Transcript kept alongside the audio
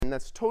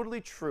That's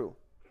totally true.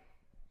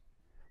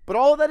 But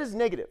all of that is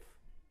negative.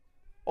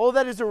 All of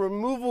that is a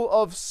removal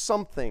of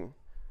something.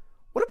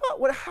 What about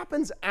what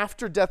happens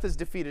after death is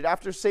defeated,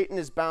 after Satan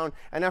is bound,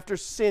 and after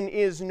sin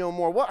is no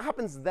more? What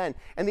happens then?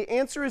 And the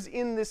answer is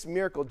in this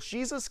miracle.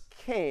 Jesus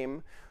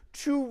came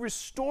to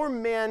restore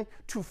man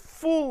to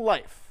full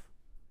life,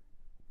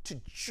 to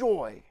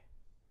joy,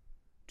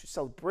 to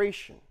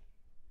celebration,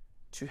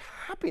 to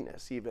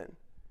happiness even.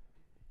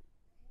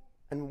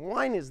 And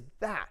wine is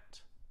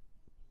that.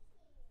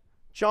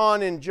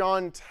 John in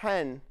John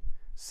 10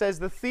 says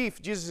the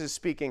thief, Jesus is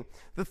speaking,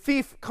 the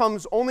thief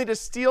comes only to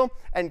steal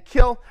and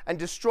kill and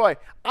destroy.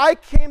 I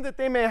came that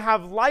they may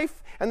have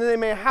life and that they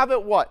may have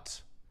it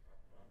what?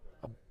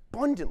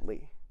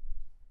 Abundantly.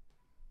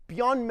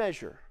 Beyond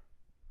measure.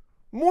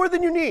 More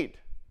than you need.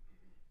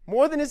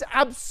 More than is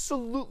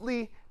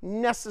absolutely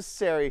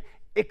necessary.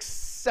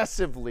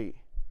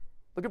 Excessively.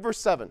 Look at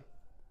verse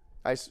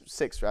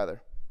 6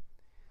 rather.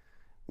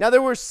 Now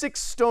there were 6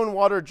 stone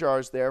water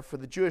jars there for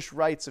the Jewish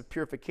rites of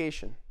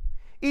purification,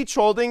 each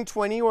holding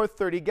 20 or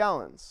 30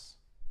 gallons.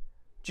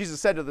 Jesus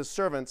said to the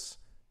servants,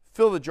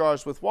 fill the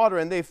jars with water,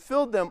 and they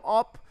filled them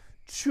up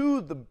to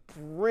the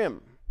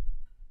brim.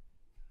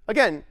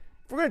 Again,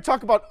 if we're going to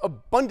talk about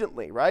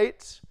abundantly,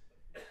 right?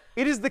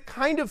 It is the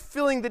kind of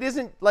filling that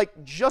isn't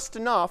like just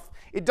enough.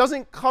 It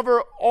doesn't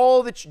cover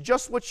all that's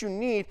just what you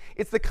need.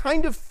 It's the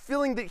kind of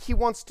filling that he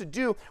wants to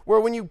do, where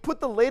when you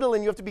put the ladle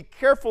in, you have to be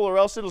careful or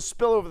else it'll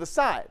spill over the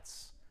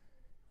sides.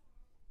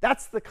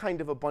 That's the kind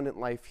of abundant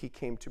life he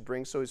came to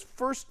bring. So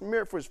for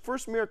his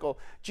first miracle,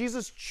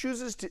 Jesus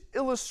chooses to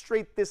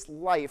illustrate this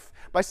life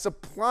by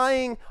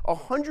supplying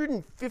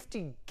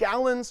 150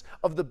 gallons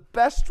of the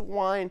best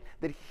wine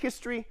that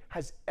history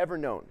has ever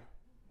known.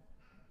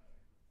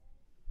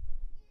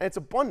 And it's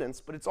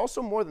abundance, but it's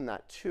also more than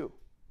that too.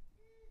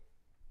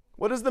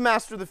 What does the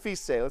master of the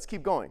feast say? Let's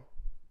keep going.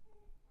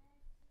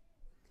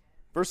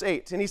 Verse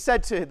 8, and he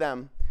said to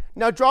them,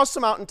 now draw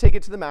some out and take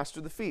it to the master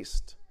of the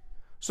feast.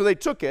 So they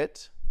took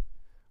it.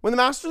 When the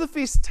master of the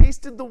feast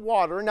tasted the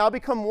water, now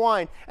become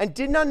wine, and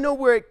did not know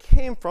where it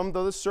came from,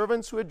 though the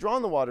servants who had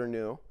drawn the water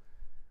knew,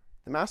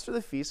 the master of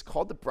the feast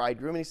called the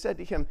bridegroom, and he said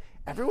to him,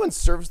 everyone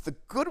serves the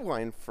good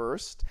wine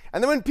first,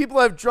 and then when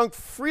people have drunk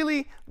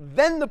freely,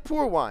 then the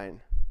poor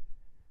wine.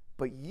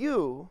 But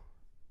you've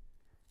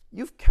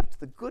kept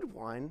the good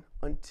wine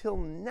until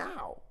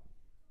now.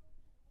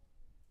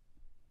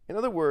 In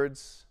other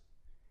words,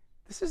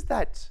 this is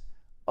that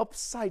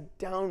upside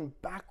down,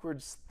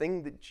 backwards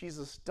thing that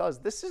Jesus does.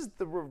 This is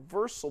the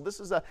reversal. This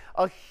is a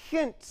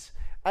hint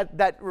at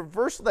that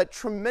reversal, that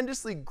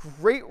tremendously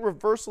great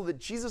reversal that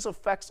Jesus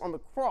effects on the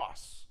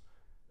cross.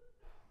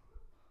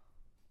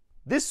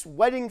 This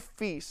wedding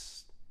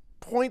feast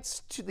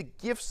points to the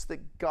gifts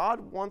that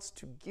God wants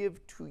to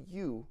give to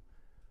you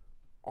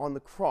on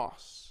the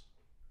cross.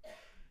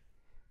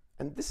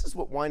 And this is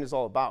what wine is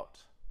all about.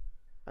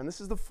 And this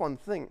is the fun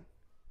thing.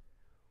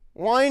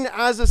 Wine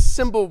as a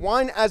symbol,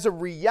 wine as a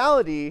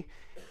reality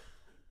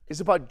is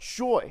about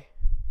joy.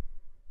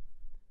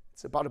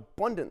 It's about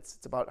abundance.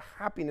 It's about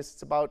happiness.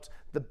 It's about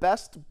the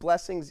best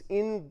blessings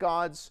in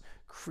God's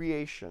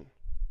creation.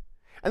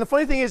 And the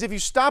funny thing is, if you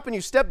stop and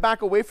you step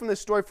back away from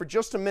this story for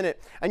just a minute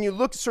and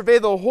you survey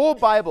the whole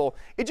Bible,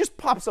 it just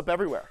pops up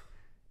everywhere.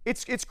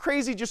 It's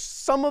crazy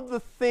just some of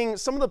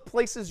the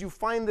places you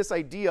find this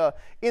idea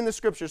in the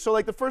scriptures. So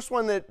like the first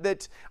one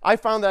that I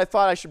found that I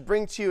thought I should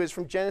bring to you is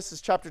from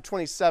Genesis chapter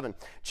 27.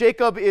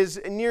 Jacob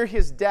is near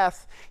his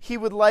death. He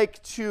would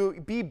like to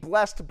be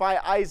blessed by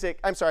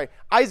Isaac.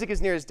 Isaac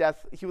is near his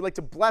death. He would like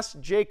to bless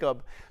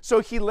Jacob.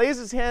 So he lays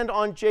his hand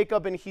on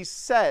Jacob and he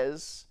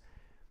says,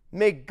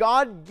 may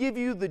God give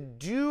you the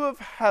dew of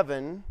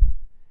heaven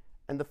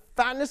and the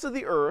fatness of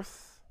the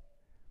earth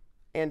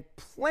and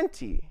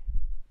plenty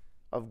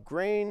of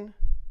grain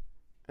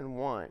and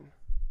wine.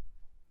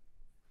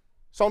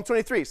 Psalm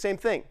 23, same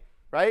thing,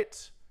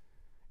 right?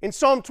 In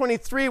Psalm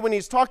 23, when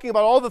he's talking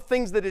about all the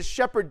things that his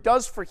shepherd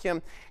does for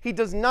him, he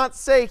does not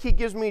say he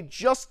gives me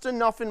just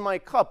enough in my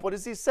cup. What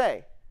does he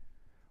say?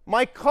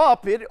 My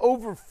cup, it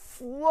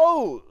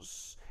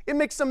overflows. It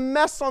makes a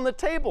mess on the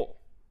table.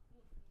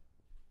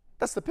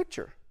 That's the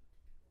picture.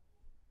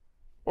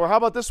 Or how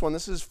about this one?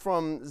 This is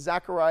from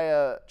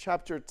Zechariah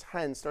chapter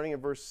 10, starting at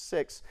verse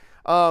 6.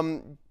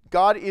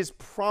 God is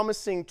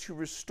promising to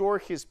restore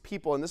his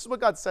people. And this is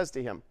what God says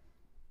to him.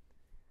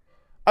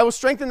 I will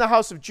strengthen the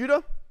house of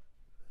Judah.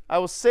 I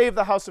will save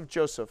the house of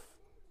Joseph.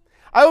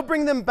 I will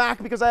bring them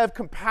back because I have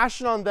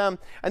compassion on them,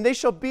 and they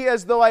shall be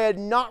as though I had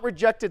not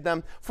rejected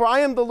them. For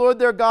I am the Lord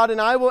their God, and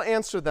I will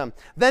answer them.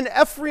 Then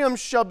Ephraim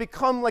shall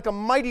become like a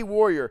mighty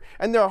warrior,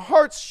 and their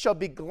hearts shall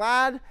be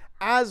glad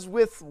as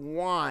with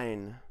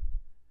wine.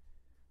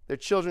 Their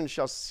children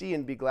shall see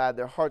and be glad.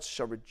 Their hearts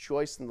shall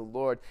rejoice in the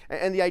Lord.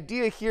 And the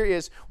idea here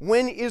is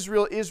when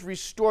Israel is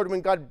restored,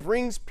 when God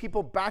brings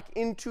people back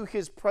into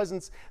his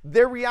presence,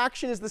 their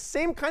reaction is the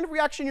same kind of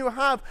reaction you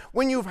have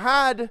when you've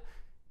had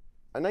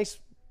a nice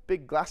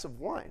big glass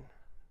of wine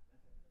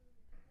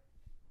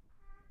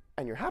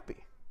and you're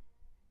happy.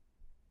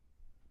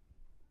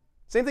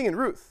 Same thing in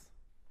Ruth,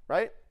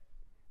 right?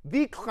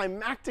 the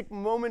climactic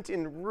moment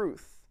in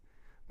Ruth.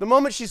 The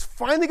moment she's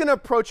finally going to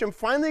approach him,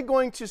 finally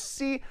going to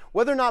see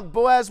whether or not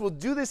Boaz will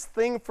do this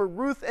thing for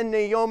Ruth and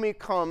Naomi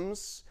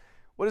comes.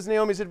 What does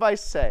Naomi's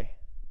advice say?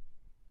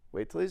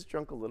 Wait till he's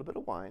drunk a little bit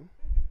of wine.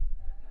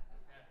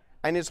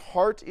 And his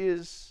heart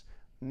is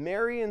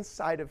merry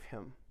inside of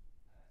him.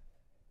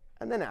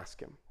 And then ask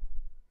him.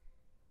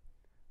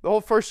 The whole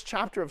first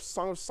chapter of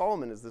Song of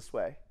Solomon is this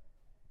way.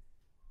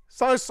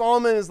 Song of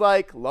Solomon is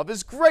like, love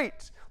is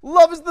great.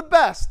 Love is the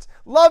best.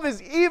 Love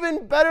is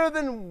even better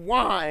than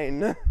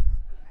wine.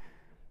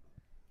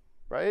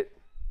 Right?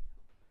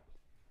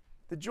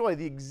 The joy,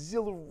 the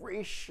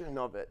exhilaration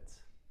of it.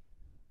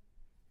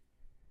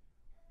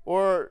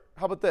 Or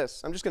how about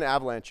this? I'm just going to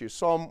avalanche you.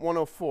 Psalm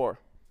 104,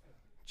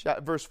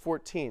 verse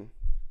 14.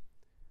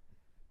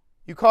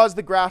 You cause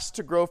the grass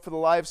to grow for the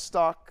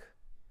livestock.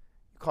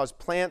 You cause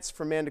plants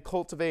for man to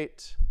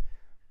cultivate,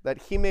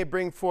 that he may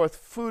bring forth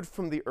food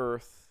from the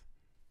earth.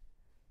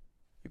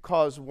 You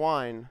cause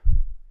wine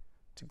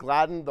to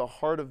gladden the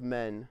heart of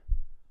men,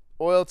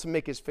 oil to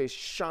make his face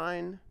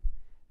shine,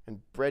 and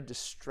bread to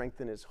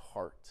strengthen his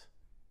heart.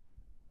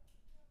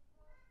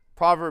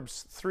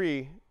 Proverbs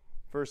 3,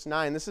 verse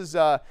 9.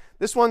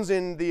 This one's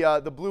in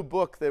the blue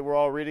book that we're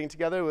all reading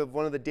together with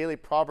one of the daily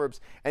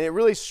Proverbs. And it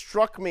really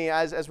struck me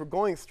as we're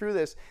going through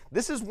this.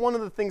 This is one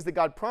of the things that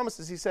God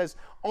promises. He says,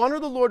 honor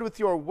the Lord with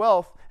your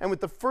wealth and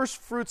with the first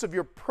fruits of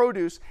your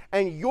produce,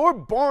 and your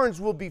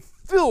barns will be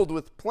filled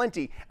with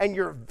plenty, and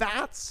your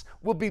vats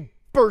will be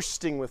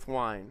bursting with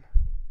wine.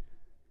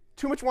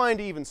 Too much wine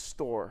to even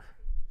store.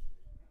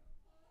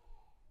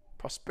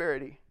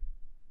 Prosperity,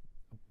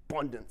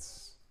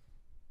 abundance,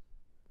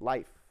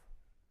 life.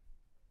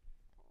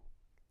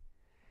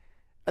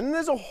 And then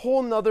there's a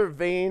whole nother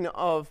vein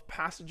of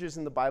passages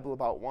in the Bible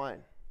about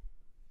wine.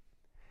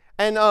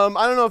 And I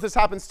don't know if this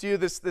happens to you.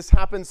 This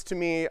happens to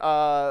me.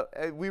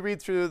 We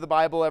read through the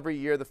Bible every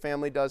year. The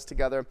family does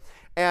together.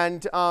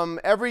 And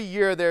every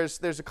year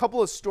there's a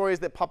couple of stories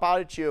that pop out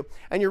at you.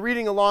 And you're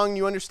reading along.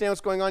 You understand what's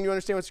going on. You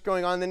understand what's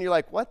going on. And then you're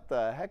like, what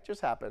the heck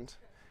just happened?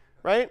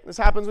 Right? This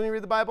happens when you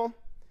read the Bible.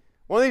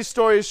 One of these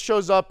stories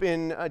shows up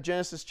in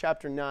Genesis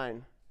chapter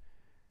 9.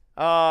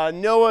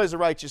 Noah is a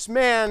righteous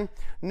man.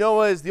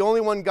 Noah is the only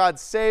one God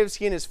saves,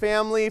 he and his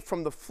family,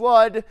 from the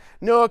flood.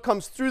 Noah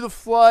comes through the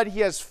flood.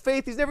 He has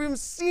faith. He's never even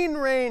seen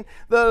rain.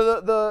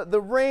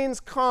 The rains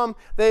come.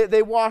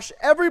 They wash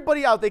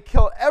everybody out. They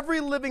kill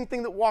every living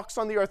thing that walks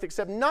on the earth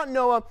except not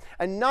Noah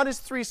and not his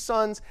 3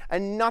 sons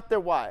and not their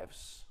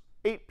wives.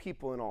 8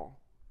 people in all.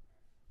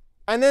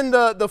 And then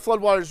the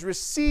floodwaters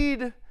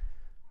recede.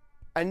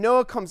 And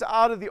Noah comes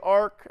out of the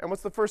ark, and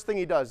what's the first thing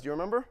he does? Do you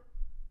remember?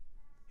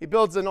 He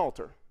builds an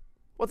altar.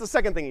 What's the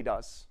second thing he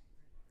does?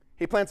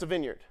 He plants a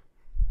vineyard.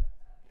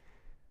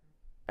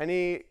 And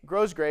he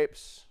grows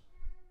grapes,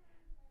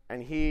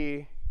 and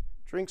he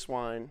drinks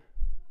wine,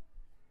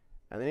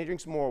 and then he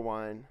drinks more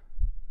wine,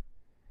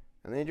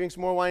 and then he drinks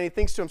more wine, and he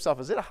thinks to himself,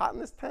 is it hot in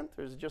this tent,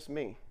 or is it just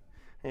me?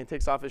 And he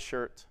takes off his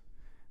shirt,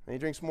 and he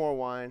drinks more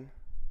wine,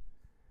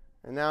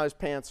 and now his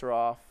pants are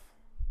off,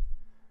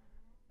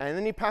 and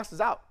then he passes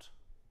out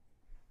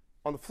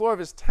on the floor of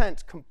his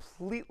tent,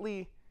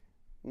 completely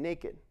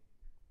naked.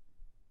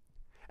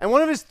 And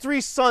one of his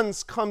 3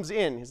 sons comes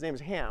in. His name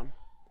is Ham.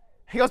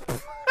 He goes,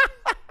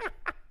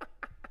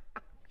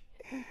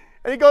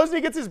 and he goes and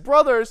he gets his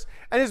brothers,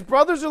 and his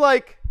brothers are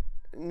like,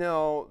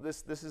 no,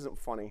 this isn't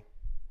funny.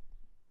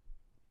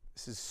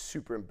 This is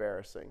super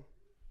embarrassing.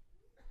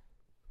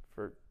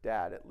 For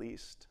Dad, at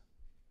least.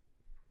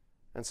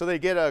 And so they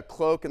get a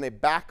cloak, and they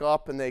back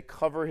up, and they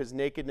cover his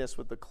nakedness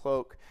with the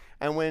cloak.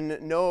 And when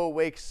Noah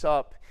wakes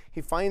up, he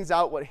finds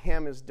out what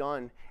Ham has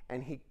done,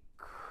 and he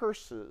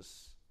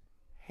curses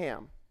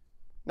Ham.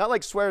 Not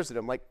like swears at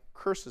him, like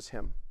curses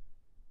him.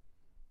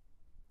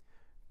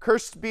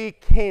 Cursed be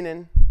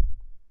Canaan,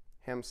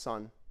 Ham's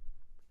son.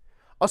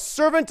 A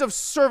servant of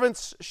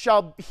servants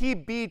shall he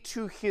be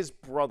to his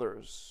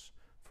brothers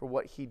for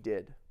what he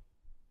did.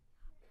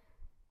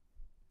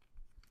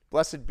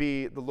 Blessed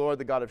be the Lord,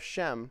 the God of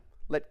Shem.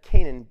 Let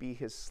Canaan be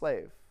his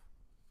slave.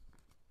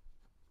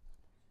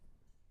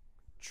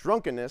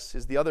 Drunkenness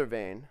is the other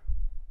vein.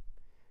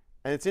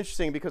 And it's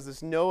interesting because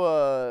this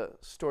Noah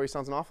story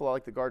sounds an awful lot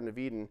like the Garden of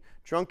Eden.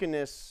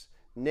 Drunkenness,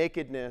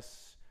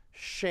 nakedness,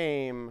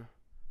 shame,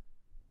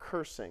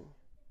 cursing.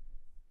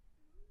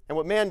 And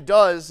what man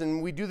does,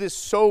 and we do this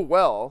so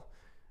well,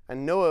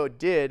 and Noah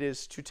did,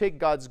 is to take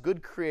God's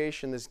good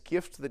creation, this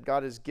gift that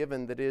God has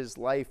given that is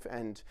life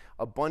and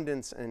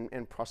abundance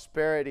and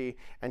prosperity,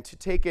 and to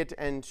take it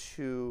and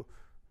to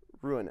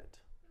ruin it.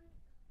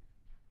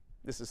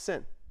 This is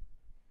sin.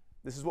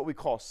 This is what we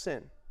call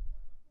sin.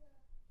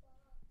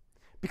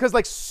 Because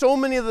like so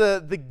many of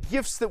the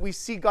gifts that we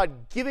see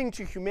God giving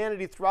to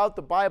humanity throughout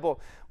the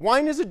Bible,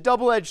 wine is a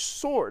double-edged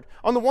sword.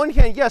 On the one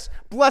hand, yes,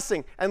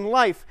 blessing and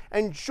life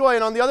and joy.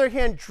 And on the other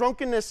hand,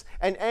 drunkenness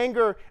and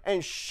anger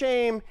and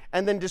shame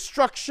and then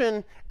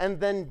destruction and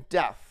then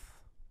death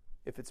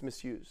if it's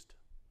misused.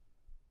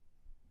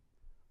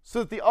 So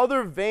that the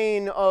other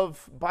vein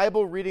of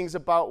Bible readings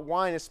about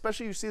wine,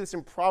 especially you see this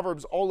in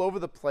Proverbs all over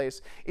the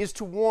place, is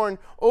to warn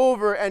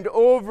over and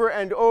over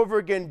and over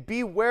again,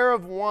 beware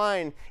of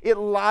wine. It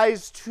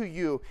lies to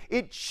you.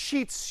 It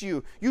cheats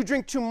you. You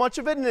drink too much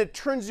of it and it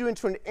turns you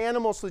into an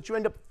animal so that you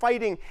end up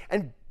fighting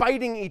and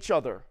biting each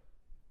other.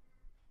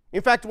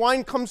 In fact,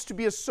 wine comes to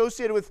be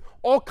associated with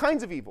all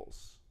kinds of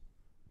evils.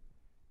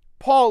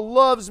 Paul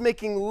loves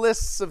making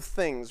lists of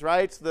things,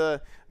 right?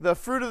 The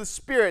fruit of the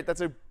Spirit, that's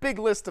a big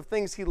list of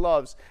things he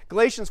loves.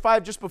 Galatians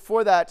 5, just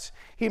before that,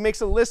 he makes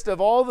a list of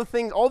all the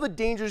things, all the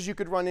dangers you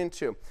could run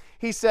into.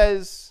 He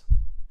says,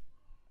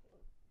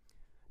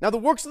 now the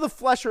works of the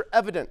flesh are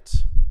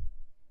evident.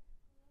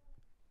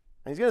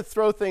 And he's going to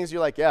throw things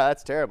you're like, yeah,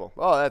 that's terrible.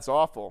 Oh, that's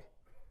awful.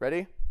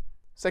 Ready?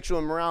 Sexual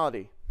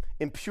immorality,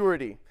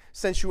 impurity,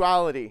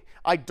 sensuality,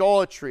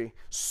 idolatry,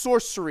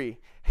 sorcery,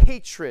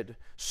 hatred,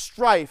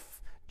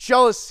 strife,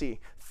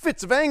 jealousy,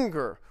 fits of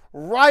anger,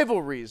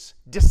 rivalries,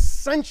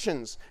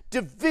 dissensions,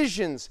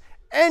 divisions,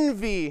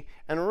 envy,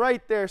 and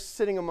right there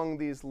sitting among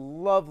these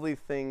lovely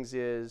things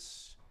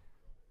is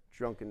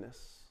drunkenness.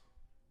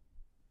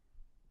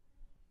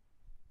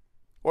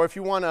 Or if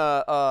you want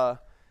a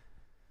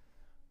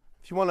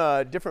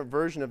different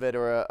version of it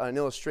or an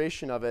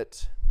illustration of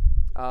it,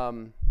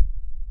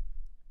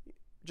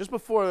 just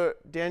before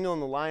Daniel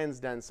in the lion's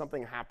den,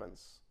 something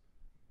happens.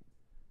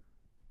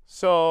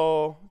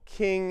 So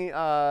King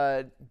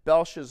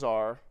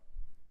Belshazzar,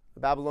 the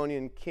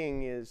Babylonian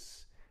king,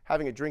 is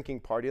having a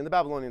drinking party, and the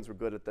Babylonians were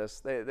good at this.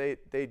 They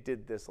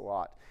did this a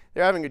lot.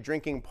 They're having a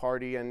drinking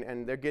party,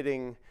 and they're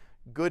getting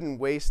good and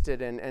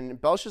wasted, and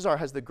Belshazzar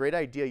has the great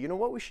idea, you know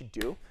what we should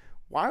do?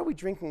 Why are we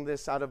drinking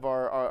this out of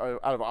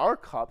our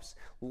cups?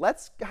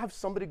 Let's have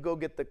somebody go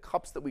get the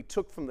cups that we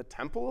took from the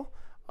temple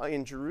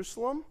in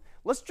Jerusalem.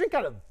 Let's drink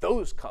out of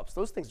those cups.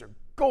 Those things are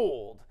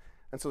gold.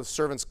 And so the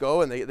servants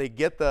go and they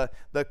get the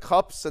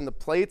cups and the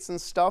plates and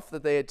stuff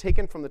that they had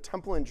taken from the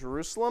temple in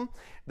Jerusalem,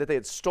 that they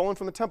had stolen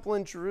from the temple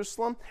in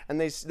Jerusalem,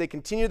 and they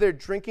continue their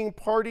drinking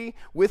party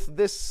with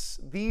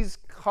these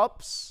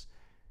cups.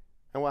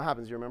 And what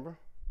happens, you remember?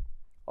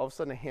 All of a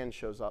sudden a hand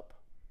shows up,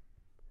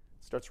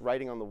 starts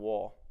writing on the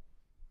wall.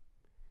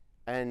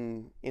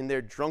 And in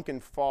their drunken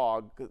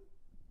fog,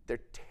 they're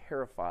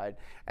terrified,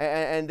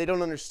 and they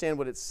don't understand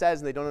what it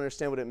says, and they don't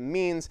understand what it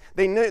means.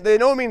 They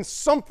know it means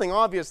something,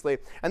 obviously,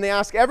 and they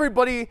ask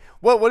everybody,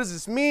 what does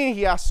this mean?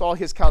 He asks all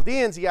his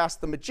Chaldeans, he asks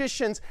the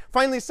magicians.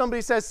 Finally,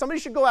 somebody says, somebody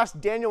should go ask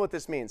Daniel what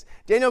this means.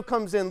 Daniel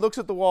comes in, looks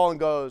at the wall, and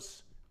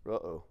goes,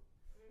 uh-oh.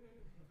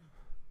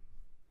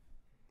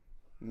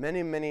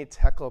 Many, many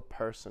tekel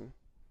person.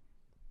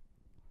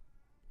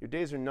 Your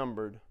days are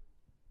numbered.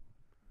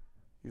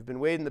 You've been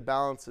weighed in the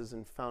balances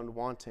and found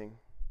wanting.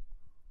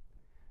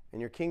 And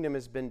your kingdom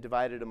has been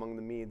divided among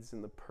the Medes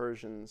and the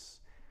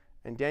Persians.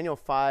 And Daniel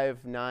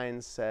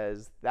 5:9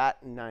 says,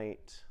 that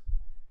night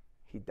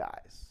he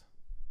dies.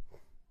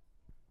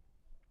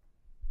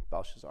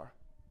 Belshazzar.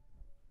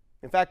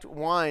 In fact,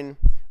 wine,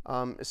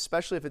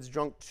 especially if it's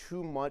drunk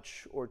too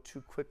much or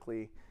too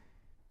quickly,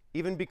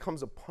 even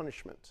becomes a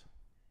punishment.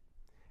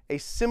 A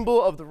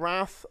symbol of the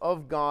wrath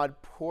of God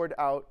poured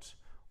out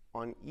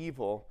on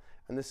evil.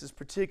 And this is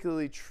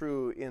particularly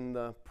true in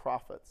the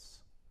prophets.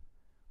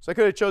 So I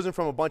could have chosen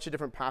from a bunch of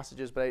different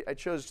passages, but I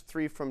chose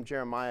 3 from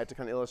Jeremiah to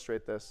kind of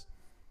illustrate this.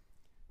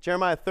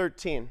 Jeremiah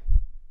 13.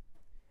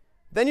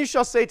 Then you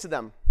shall say to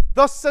them,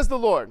 thus says the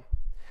Lord,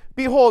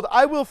 behold,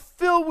 I will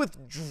fill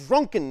with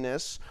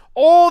drunkenness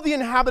all the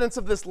inhabitants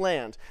of this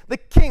land, the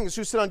kings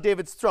who sit on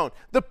David's throne,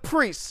 the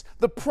priests,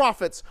 the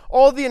prophets,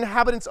 all the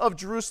inhabitants of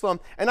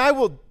Jerusalem, and I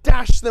will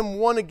dash them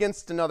one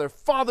against another,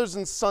 fathers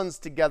and sons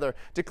together,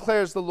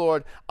 declares the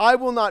Lord. I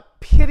will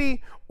not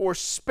pity or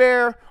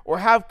spare or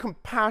have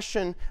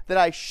compassion that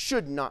I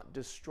should not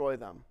destroy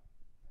them.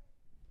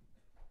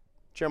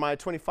 Jeremiah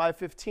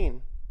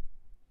 25:15.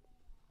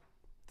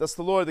 Thus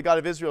the Lord, the God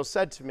of Israel,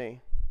 said to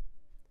me,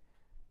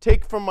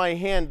 take from my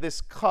hand this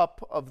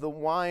cup of the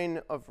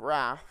wine of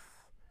wrath,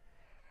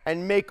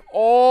 and make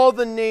all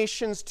the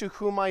nations to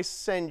whom I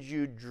send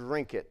you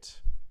drink it.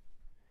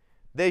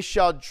 They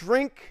shall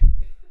drink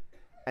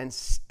and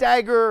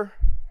stagger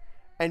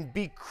and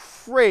be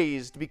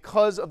crazed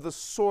because of the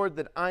sword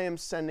that I am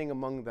sending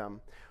among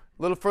them.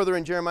 A little further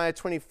in Jeremiah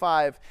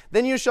 25,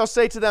 then you shall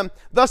say to them,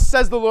 thus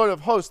says the Lord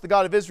of hosts, the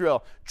God of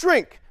Israel,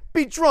 drink,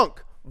 be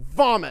drunk,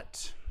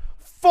 vomit,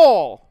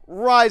 fall,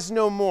 rise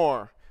no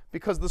more,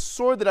 because the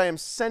sword that I am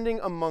sending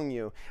among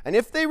you. And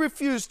if they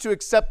refuse to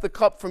accept the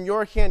cup from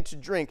your hand to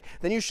drink,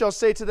 then you shall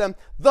say to them,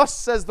 thus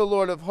says the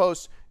Lord of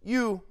hosts,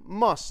 you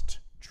must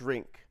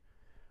drink.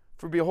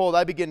 For behold,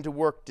 I begin to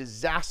work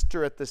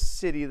disaster at the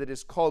city that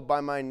is called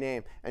by my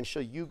name. And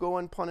shall you go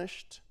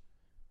unpunished?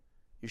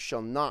 You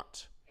shall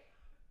not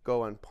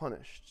go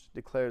unpunished,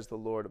 declares the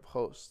Lord of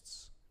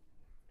hosts.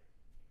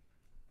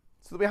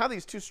 So we have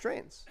these 2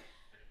 strains.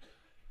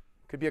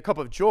 It could be a cup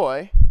of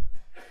joy,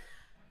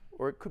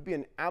 or it could be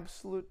an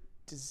absolute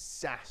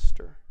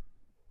disaster.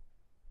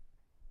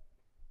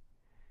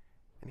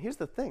 And here's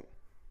the thing.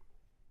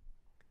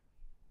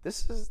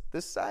 This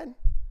side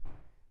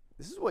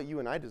This is what you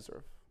and I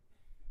deserve.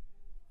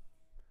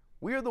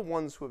 We are the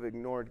ones who have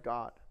ignored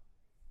God.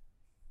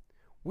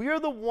 We are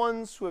the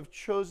ones who have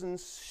chosen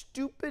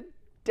stupid,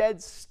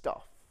 dead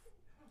stuff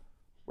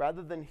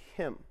rather than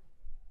Him.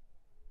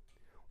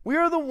 We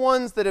are the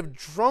ones that have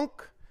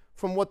drunk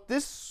from what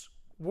this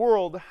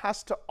world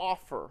has to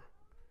offer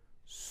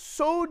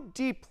so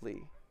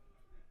deeply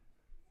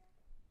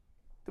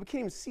that we can't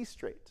even see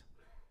straight.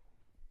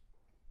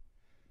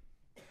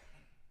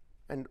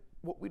 And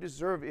what we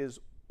deserve is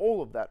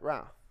all of that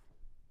wrath.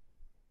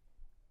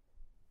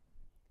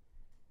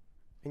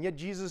 And yet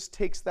Jesus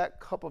takes that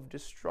cup of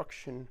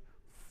destruction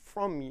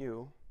from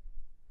you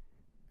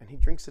and He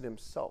drinks it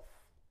Himself.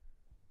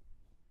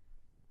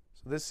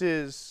 So this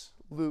is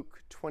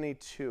Luke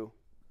 22.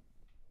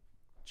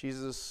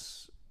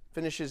 Jesus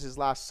finishes His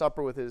Last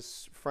Supper with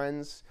His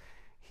friends.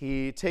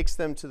 He takes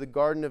them to the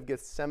Garden of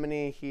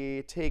Gethsemane.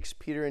 He takes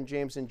Peter and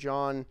James and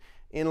John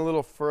in a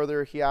little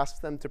further. He asks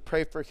them to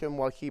pray for Him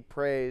while He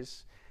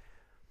prays.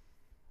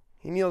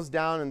 He kneels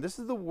down, and this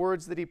is the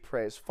words that He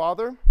prays.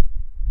 Father,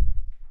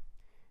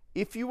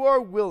 if you are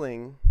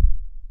willing,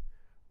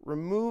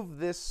 remove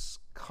this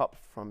cup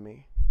from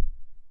me.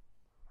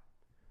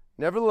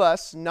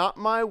 Nevertheless, not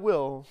my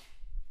will,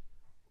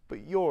 but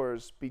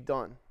yours be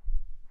done.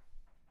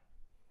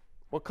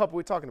 What cup are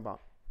we talking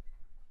about?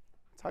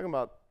 We're talking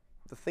about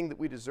the thing that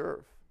we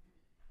deserve.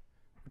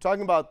 We're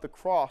talking about the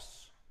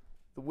cross,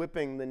 the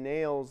whipping, the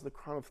nails, the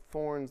crown of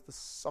thorns, the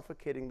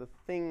suffocating, the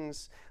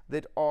things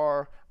that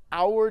are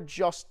our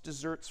just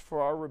deserts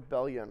for our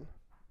rebellion.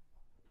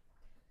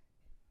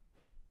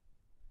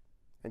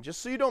 And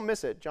just so you don't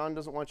miss it, John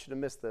doesn't want you to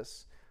miss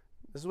this.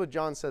 This is what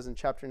John says in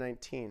chapter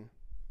 19.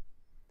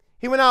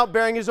 He went out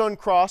bearing his own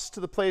cross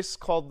to the place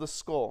called the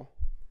Skull,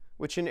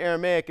 which in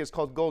Aramaic is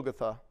called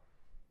Golgotha.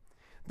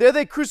 There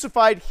they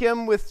crucified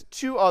Him with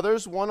two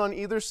others, one on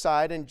either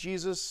side, and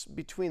Jesus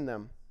between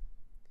them.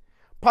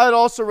 Pilate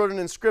also wrote an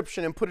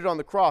inscription and put it on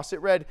the cross.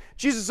 It read,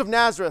 Jesus of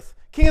Nazareth,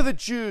 King of the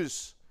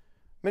Jews.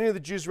 Many of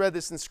the Jews read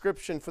this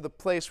inscription, for the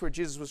place where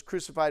Jesus was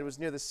crucified was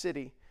near the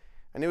city.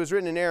 And it was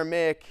written in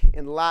Aramaic,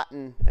 in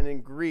Latin, and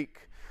in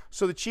Greek.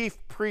 So the chief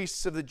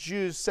priests of the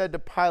Jews said to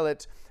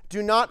Pilate,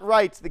 do not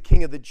write the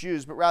King of the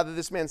Jews, but rather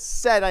this man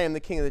said, I am the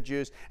King of the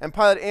Jews. And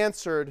Pilate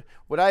answered,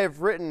 what I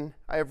have written,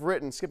 I have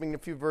written. Skipping a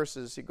few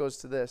verses, he goes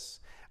to this.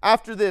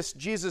 After this,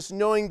 Jesus,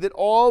 knowing that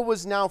all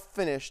was now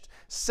finished,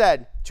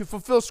 said, to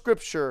fulfill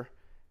Scripture,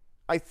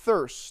 I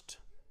thirst.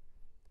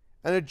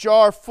 And a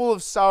jar full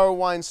of sour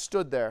wine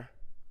stood there.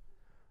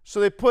 So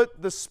they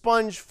put the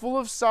sponge full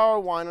of sour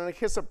wine on a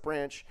hyssop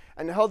branch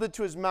and held it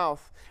to His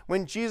mouth.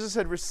 When Jesus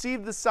had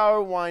received the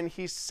sour wine,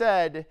 He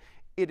said,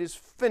 it is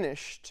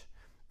finished.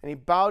 And He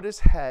bowed His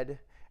head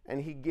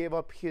and He gave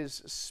up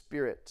His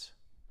spirit.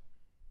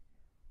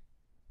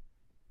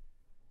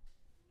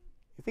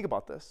 You think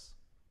about this.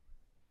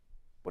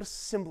 What a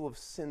symbol of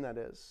sin that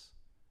is.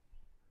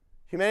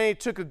 Humanity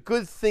took a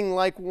good thing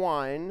like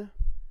wine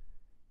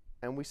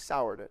and we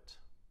soured it.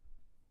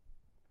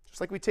 Just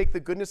like we take the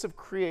goodness of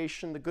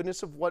creation, the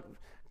goodness of what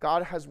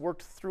God has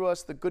worked through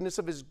us, the goodness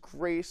of His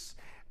grace,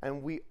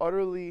 and we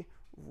utterly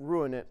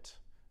ruin it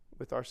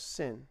with our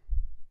sin.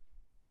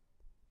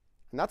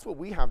 And that's what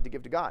we have to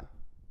give to God.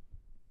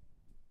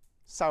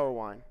 Sour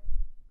wine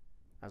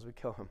as we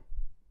kill Him.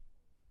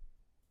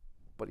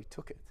 But He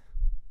took it.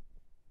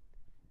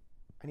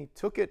 And He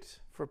took it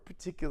for a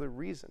particular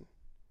reason.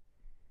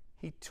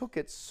 He took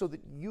it so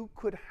that you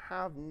could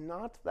have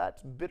not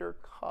that bitter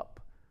cup,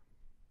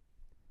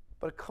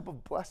 but a cup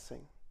of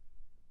blessing.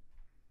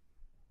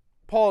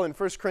 Paul in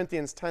 1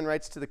 Corinthians 10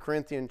 writes to the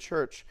Corinthian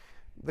church,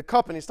 the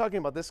cup, and he's talking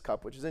about this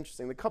cup, which is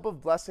interesting, the cup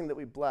of blessing that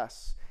we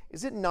bless,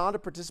 is it not a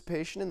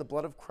participation in the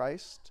blood of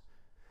Christ?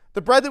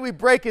 The bread that we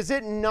break, is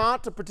it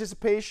not a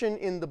participation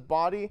in the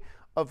body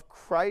of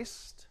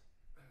Christ?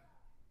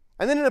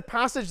 And then in a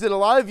passage that a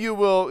lot of you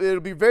it'll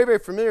be very, very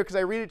familiar because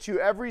I read it to you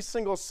every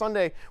single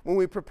Sunday when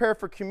we prepare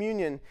for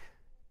communion,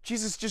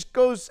 Jesus just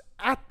goes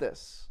at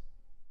this.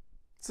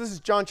 So this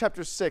is John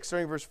chapter 6,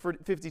 starting verse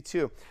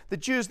 52. The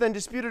Jews then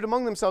disputed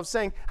among themselves,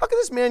 saying, how can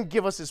this man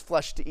give us his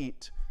flesh to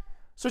eat?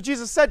 So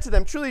Jesus said to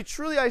them, truly,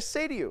 truly, I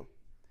say to you,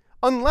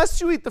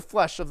 unless you eat the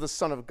flesh of the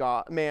Son of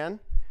God,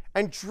 man,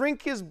 and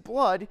drink His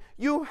blood,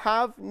 you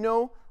have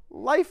no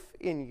life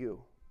in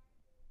you.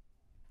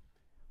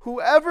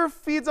 Whoever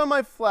feeds on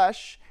my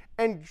flesh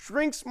and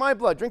drinks my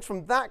blood, drinks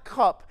from that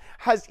cup,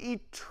 has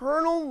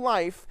eternal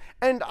life,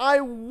 and I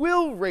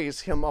will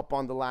raise him up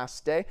on the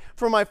last day.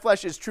 For my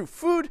flesh is true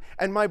food,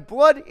 and my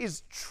blood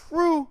is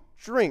true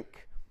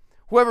drink.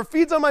 Whoever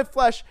feeds on my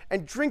flesh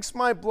and drinks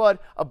my blood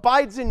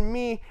abides in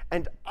me,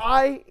 and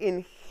I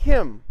in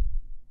him.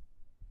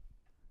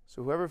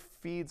 So whoever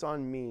feeds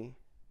on me,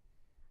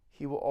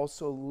 he will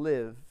also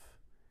live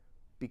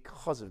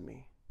because of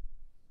me.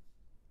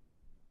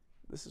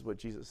 This is what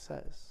Jesus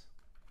says.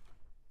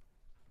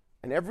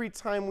 And every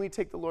time we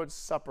take the Lord's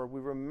Supper,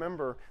 we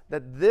remember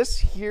that this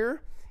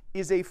here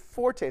is a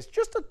foretaste,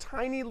 just a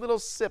tiny little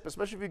sip,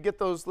 especially if you get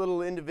those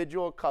little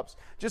individual cups,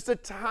 just a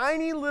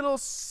tiny little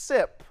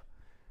sip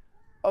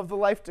of the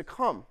life to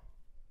come.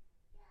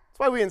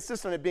 why we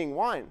insist on it being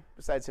wine,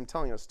 besides him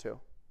telling us to.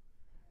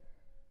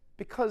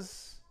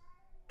 Because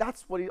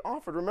that's what he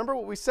offered. Remember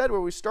what we said where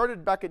we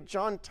started back at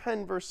John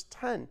 10, verse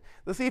 10.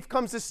 The thief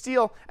comes to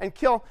steal and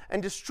kill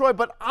and destroy,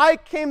 but I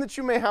came that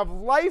you may have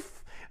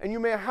life and you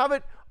may have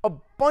it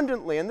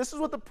abundantly. And this is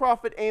what the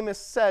prophet Amos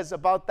says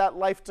about that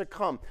life to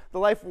come, the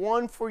life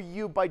won for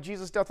you by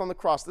Jesus' death on the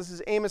cross. This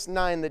is Amos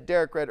 9 that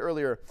Derek read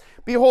earlier.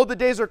 Behold, the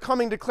days are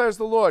coming, declares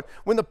the Lord,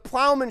 when the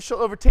plowman shall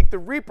overtake the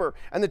reaper,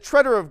 and the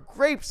treader of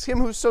grapes him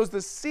who sows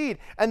the seed,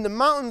 and the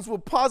mountains will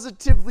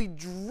positively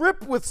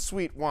drip with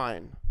sweet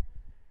wine,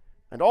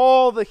 and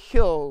all the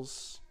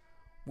hills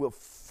will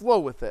flow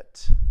with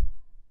it.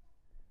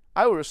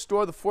 I will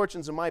restore the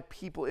fortunes of my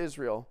people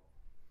Israel,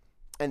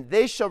 and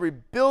they shall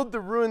rebuild the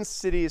ruined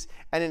cities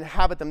and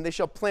inhabit them. They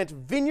shall plant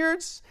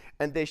vineyards,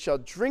 and they shall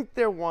drink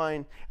their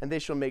wine, and they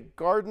shall make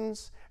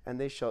gardens, and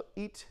they shall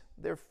eat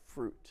their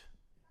fruit.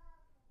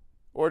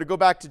 Or to go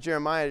back to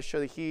Jeremiah to show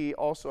that he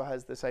also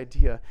has this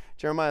idea.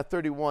 Jeremiah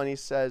 31, he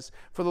says,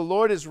 "For the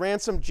Lord has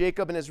ransomed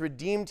Jacob and has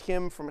redeemed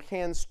him from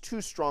hands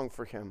too strong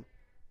for him.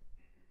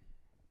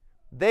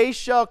 They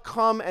shall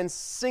come and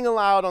sing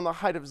aloud on the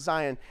height of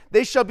Zion.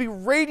 They shall be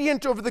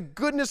radiant over the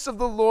goodness of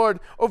the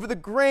Lord, over the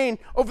grain,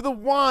 over the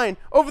wine,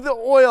 over the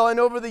oil, and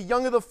over the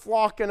young of the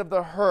flock and of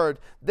the herd.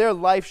 Their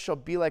life shall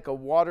be like a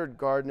watered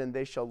garden, and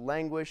they shall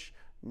languish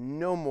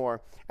no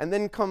more." And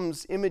then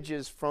comes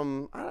images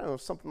from, I don't know,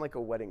 something like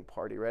a wedding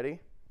party.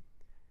 Ready?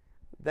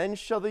 "Then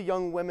shall the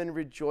young women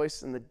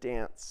rejoice in the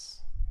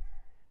dance,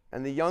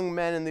 and the young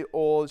men and the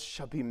old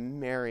shall be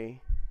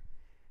merry.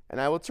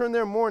 And I will turn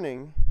their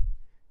mourning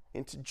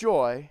into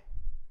joy,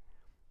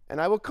 and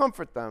I will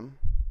comfort them,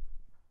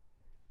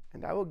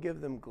 and I will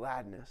give them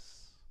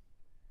gladness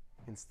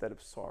instead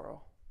of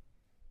sorrow."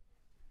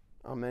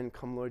 Amen.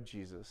 Come, Lord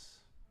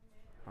Jesus.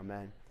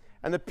 Amen.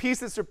 "And the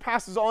peace that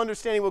surpasses all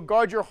understanding will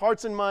guard your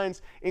hearts and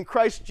minds in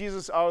Christ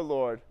Jesus our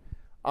Lord."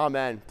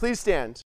 Amen. Please stand.